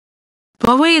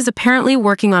Huawei is apparently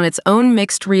working on its own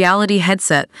mixed reality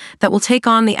headset that will take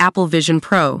on the Apple Vision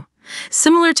Pro.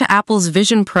 Similar to Apple's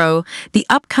Vision Pro, the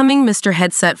upcoming Mr.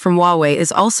 headset from Huawei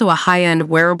is also a high-end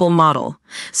wearable model.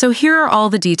 So here are all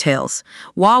the details.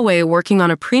 Huawei working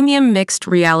on a premium mixed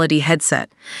reality headset.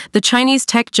 The Chinese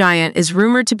tech giant is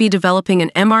rumored to be developing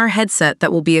an MR headset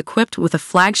that will be equipped with a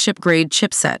flagship-grade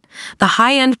chipset. The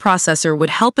high-end processor would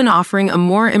help in offering a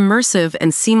more immersive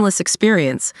and seamless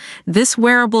experience. This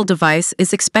wearable device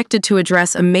is expected to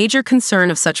address a major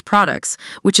concern of such products,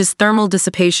 which is thermal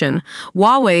dissipation.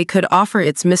 Huawei could offer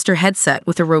its Mr. headset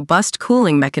with a robust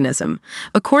cooling mechanism.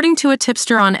 According to a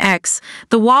tipster on X,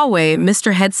 the Huawei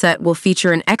Mr. headset will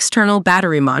feature an external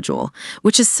battery module,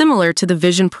 which is similar to the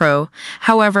Vision Pro.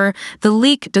 However, the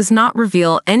leak does not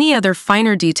reveal any other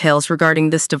finer details regarding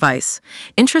this device.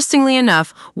 Interestingly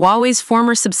enough, Huawei's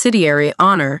former subsidiary,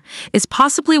 Honor, is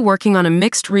possibly working on a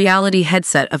mixed reality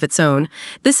headset of its own.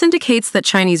 This indicates that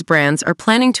Chinese brands are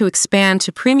planning to expand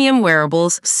to premium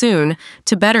wearables soon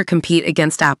to better compete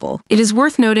against Apple. It is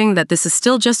worth noting that this is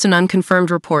still just an unconfirmed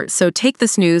report, so take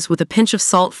this news with a pinch of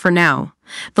salt for now.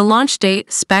 The launch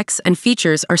date, specs, and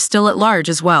features are still at large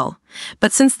as well.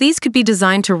 But since these could be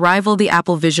designed to rival the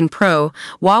Apple Vision Pro,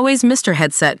 Huawei's Mr.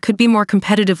 headset could be more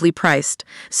competitively priced,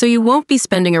 so you won't be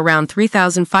spending around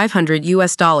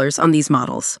 $3,500 on these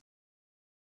models.